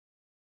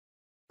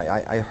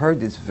I heard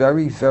this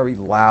very, very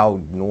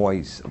loud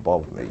noise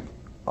above me.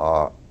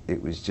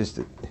 It was just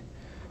a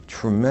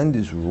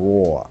tremendous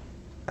roar,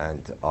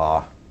 and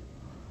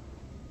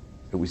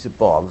it was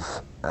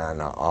above,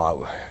 and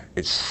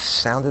it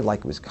sounded like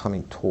it was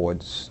coming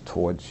towards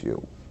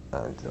you,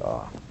 and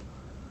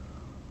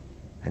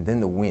then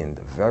the wind,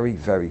 a very,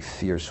 very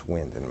fierce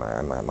wind, and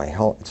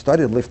it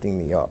started lifting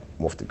me up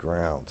off the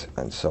ground,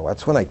 and so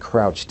that's when I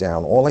crouched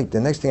down. The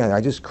next thing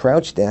I just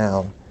crouched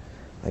down.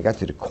 I got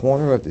to the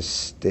corner of the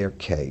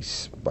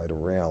staircase by the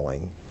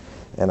railing,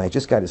 and I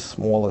just got as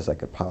small as I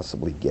could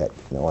possibly get.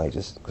 You know,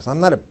 because I'm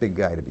not a big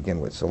guy to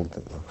begin with, so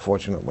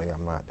fortunately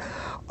I'm not.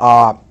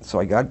 So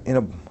I got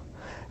and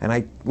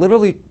I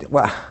literally,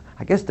 well,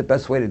 I guess the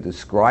best way to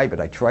describe it,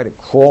 I tried to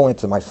crawl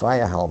into my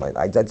fire helmet.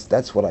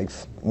 That's what I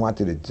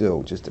wanted to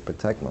do, just to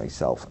protect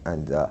myself.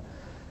 And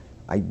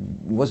I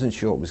wasn't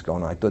sure what was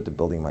going on. I thought the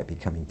building might be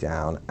coming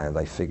down, and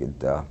I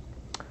figured,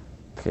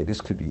 okay,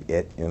 this could be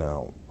it, you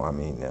know. I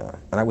mean,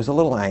 and I was a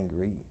little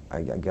angry.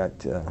 I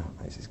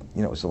just,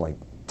 you know, so like,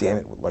 damn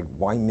it, like,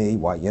 why me?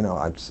 Why, you know,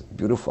 I'm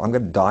beautiful. I'm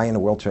going to die in the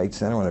World Trade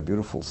Center on a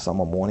beautiful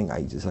summer morning.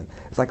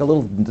 It's like a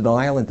little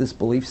denial and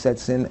disbelief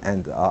sets in,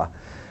 and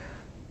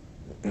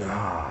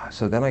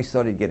so then I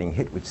started getting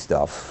hit with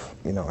stuff.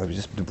 You know, it was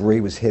just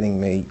debris was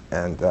hitting me,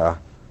 and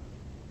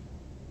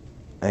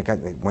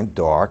it went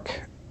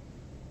dark,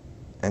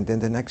 and then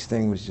the next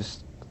thing was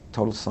just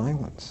total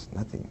silence,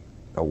 nothing,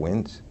 no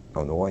wind.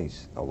 No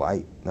noise, no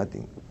light,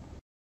 nothing.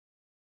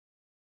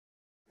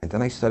 And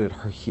then I started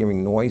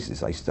hearing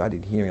noises. I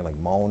started hearing like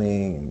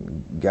moaning,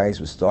 and guys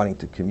were starting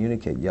to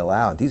communicate, yell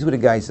out. These were the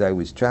guys that I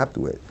was trapped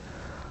with.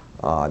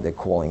 They're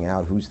calling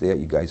out, who's there,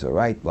 you guys all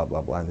right, blah,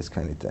 blah, blah, and this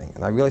kind of thing.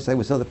 And I realized I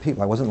was other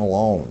people. I wasn't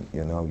alone,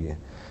 you know.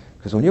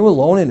 Because when you're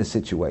alone in a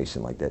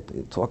situation like that,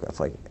 it's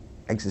like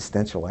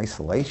existential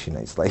isolation.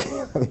 It's like,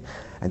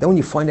 and then when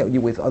you find out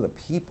you're with other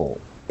people,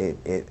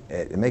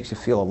 it makes you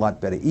feel a lot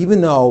better.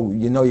 Even though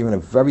you know you're in a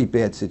very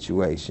bad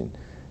situation,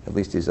 at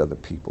least there's other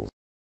people.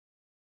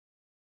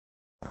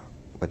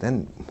 But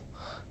then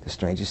the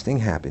strangest thing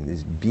happened.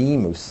 This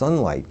beam of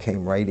sunlight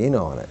came right in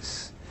on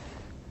us,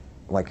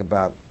 like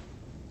about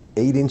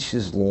 8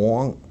 inches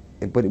long,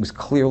 but it was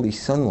clearly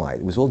sunlight.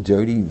 It was all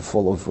dirty and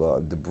full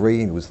of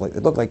debris, and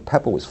it looked like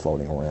pepper was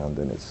floating around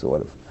in it,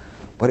 sort of.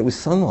 But it was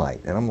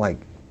sunlight, and I'm like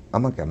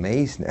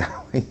amazed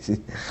now. It's a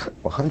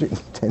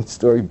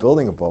 110-story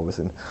building above us,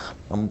 and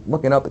I'm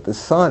looking up at the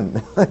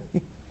sun.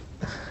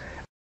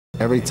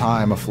 Every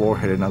time a floor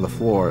hit another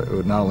floor, it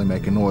would not only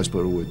make a noise, but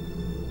it would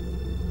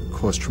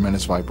cause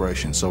tremendous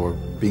vibration. So we're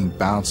being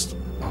bounced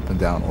up and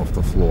down off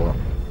the floor,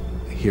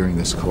 hearing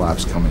this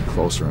collapse coming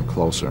closer and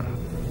closer.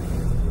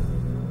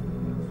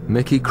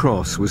 Mickey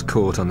Kross was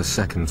caught on the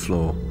second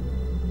floor.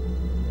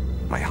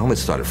 My helmet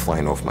started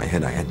flying off my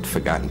head. I had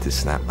forgotten to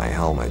snap my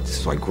helmet.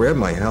 So I grabbed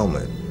my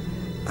helmet.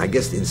 I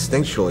guess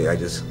instinctually I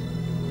just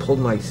pulled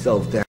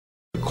myself down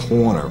the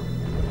corner.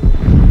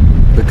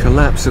 The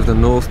collapse of the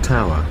North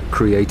Tower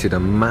created a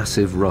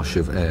massive rush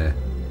of air.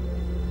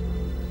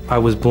 I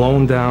was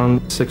blown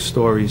down 6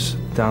 stories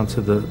down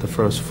to the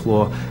first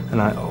floor,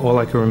 and all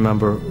I can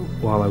remember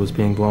while I was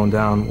being blown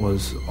down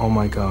was, oh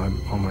my God,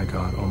 oh my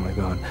God, oh my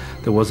God.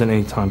 There wasn't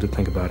any time to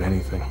think about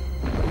anything.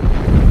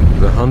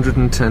 The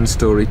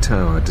 110-story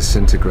tower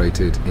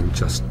disintegrated in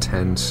just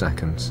 10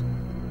 seconds.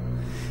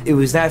 It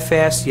was that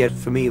fast, yet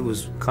for me it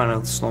was kind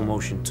of slow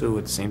motion too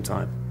at the same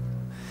time.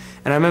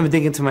 And I remember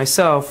thinking to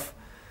myself,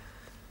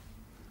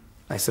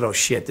 I said, oh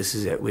shit, this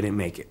is it, we didn't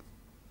make it.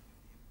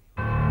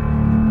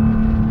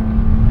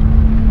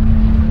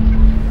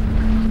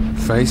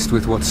 Faced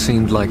with what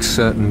seemed like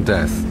certain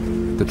death,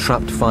 the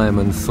trapped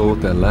firemen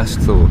thought their last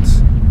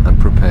thoughts and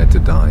prepared to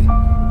die.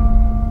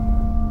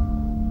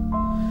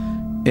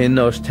 In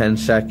those 10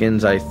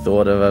 seconds, I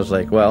was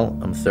like, well,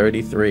 I'm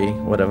 33.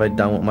 What have I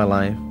done with my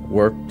life?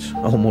 Worked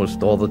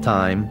almost all the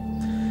time.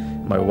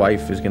 My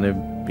wife is gonna,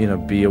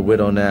 be a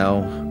widow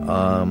now.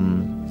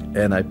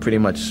 And I pretty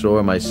much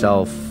saw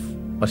myself.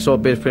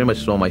 Pretty much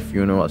saw my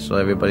funeral. I saw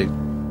everybody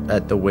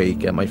at the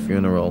wake at my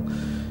funeral,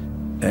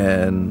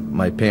 and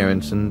my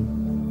parents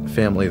and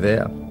family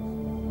there.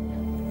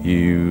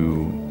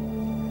 You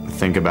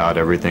think about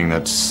everything, I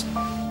guess,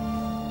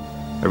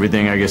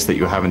 that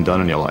you haven't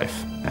done in your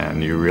life.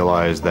 And you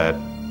realize that,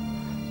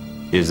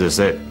 is this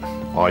it?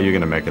 Are you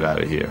gonna make it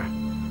out of here?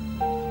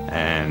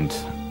 And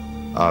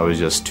I was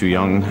just too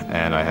young,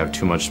 and I have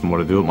too much more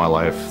to do with my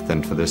life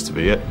than for this to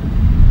be it.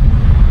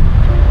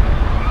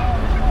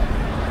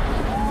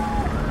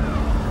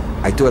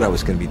 I thought I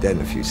was gonna be dead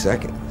in a few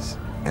seconds.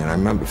 And I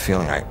remember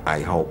feeling,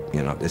 I hope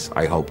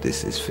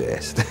this is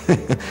fast.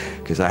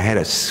 Because I had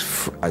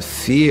a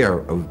fear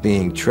of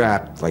being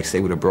trapped, like say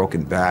with a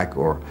broken back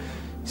or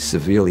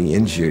severely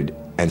injured,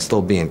 and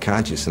still being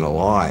conscious and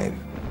alive.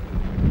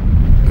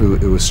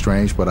 It was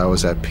strange, but I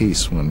was at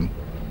peace when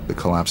the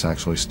collapse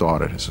actually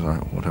started. I said, all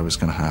right, whatever's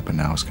gonna happen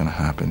now is gonna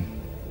happen.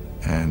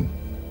 And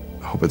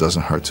I hope it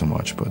doesn't hurt too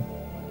much, but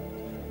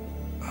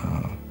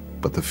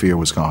the fear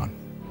was gone.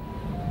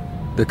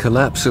 The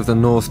collapse of the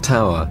North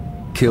Tower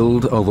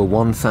killed over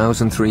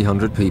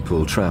 1,300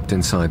 people trapped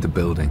inside the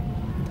building.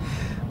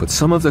 But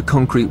some of the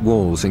concrete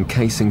walls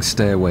encasing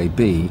Stairway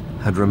B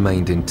had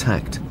remained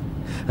intact,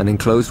 and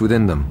enclosed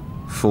within them,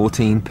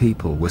 14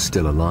 people were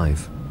still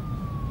alive.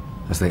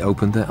 As they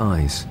opened their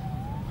eyes,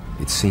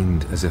 it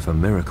seemed as if a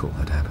miracle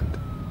had happened.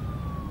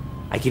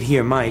 I could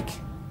hear Mike.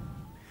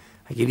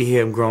 I could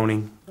hear him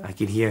groaning. I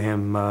could hear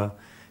him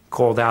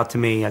called out to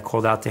me. I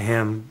called out to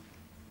him,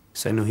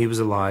 so I knew he was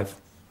alive.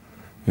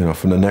 You know,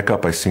 from the neck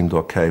up I seemed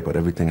okay, but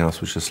everything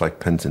else was just like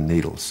pins and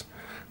needles.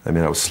 I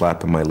mean, I was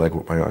slapping my leg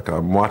with my arm.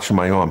 I'm watching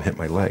my arm hit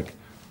my leg,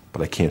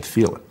 but I can't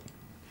feel it.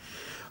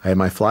 I had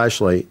my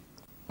flashlight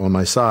on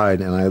my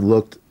side, and I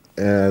looked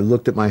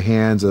at my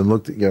hands and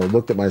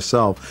looked at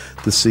myself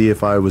to see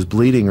if I was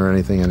bleeding or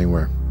anything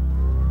anywhere.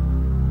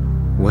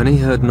 When he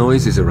heard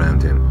noises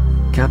around him,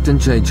 Captain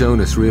J.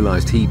 Jonas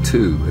realized he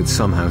too had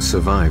somehow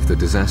survived the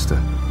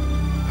disaster.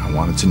 I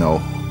wanted to know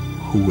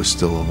who was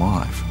still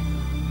alive,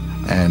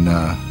 and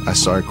I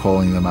started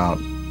calling them out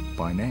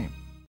by name.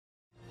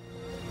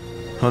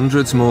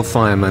 Hundreds more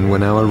firemen were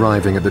now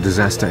arriving at the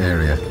disaster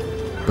area,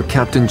 but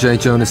Captain J.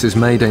 Jonas's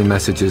Mayday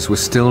messages were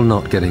still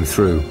not getting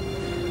through.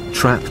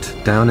 Trapped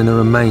down in the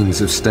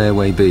remains of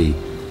Stairway B,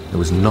 there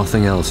was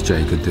nothing else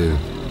Jay could do.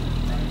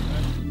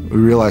 We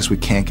realized we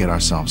can't get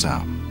ourselves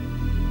out,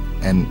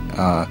 and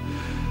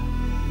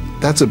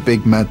that's a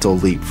big mental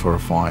leap for a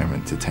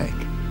fireman to take,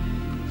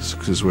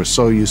 because we're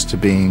so used to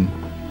being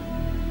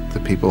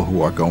the people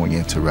who are going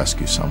in to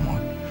rescue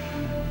someone.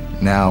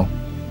 Now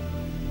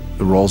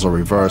the roles are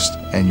reversed,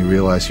 and you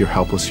realize you're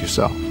helpless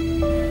yourself.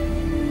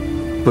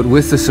 But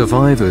with the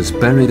survivors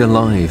buried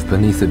alive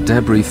beneath a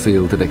debris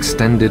field that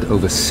extended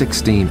over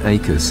 16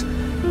 acres,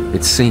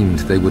 it seemed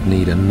they would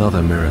need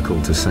another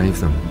miracle to save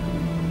them.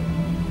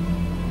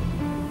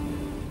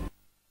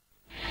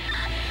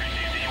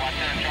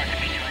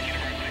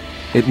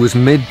 It was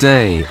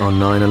midday on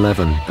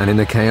 9/11, and in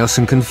the chaos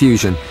and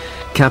confusion,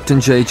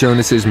 Captain J.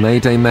 Jonas's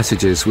Mayday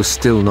messages were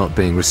still not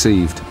being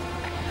received.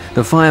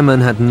 The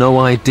firemen had no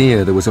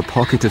idea there was a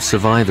pocket of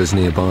survivors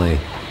nearby.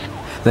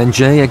 Then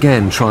Jay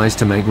again tries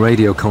to make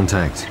radio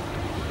contact.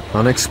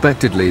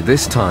 Unexpectedly,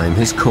 this time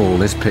his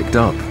call is picked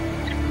up.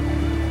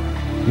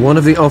 One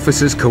of the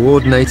officers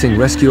coordinating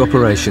rescue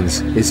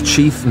operations is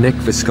Chief Nick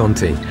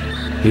Visconti.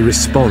 He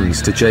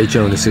responds to J.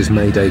 Jonas's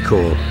Mayday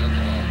call.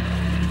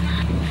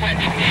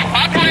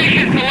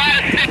 Operations to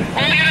ladder 6.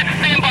 All units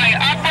stand by.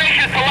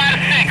 Operations to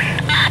ladder 6.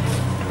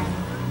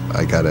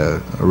 I got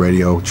a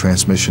radio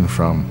transmission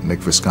from Nick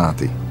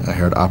Visconti. I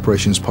heard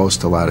Operations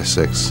Post to ladder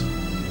 6.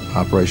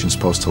 Operations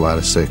Post to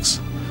ladder 6.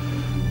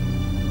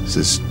 This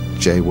is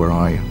Jay, where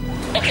are you?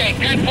 Okay,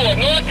 10-4.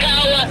 North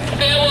Tower,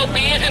 Stairway B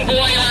is in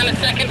boy on the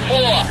 2nd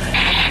floor.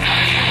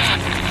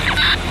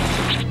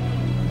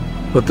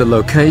 But the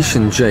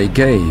location Jay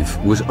gave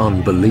was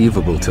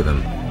unbelievable to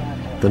them.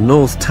 The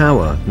North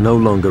Tower no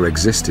longer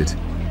existed.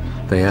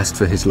 They asked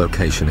for his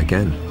location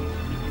again.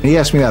 He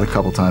asked me that a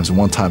couple times, and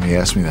one time he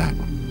asked me that.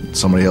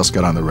 Somebody else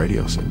got on the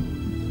radio and said,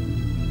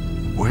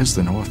 "Where's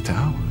the North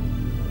Tower?"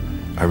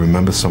 I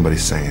remember somebody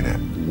saying it,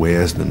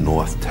 "Where's the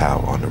North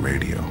Tower?" on the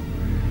radio.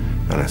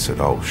 And I said,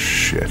 "Oh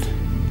shit."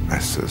 I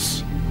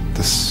says,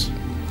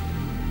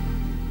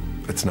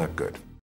 it's not good.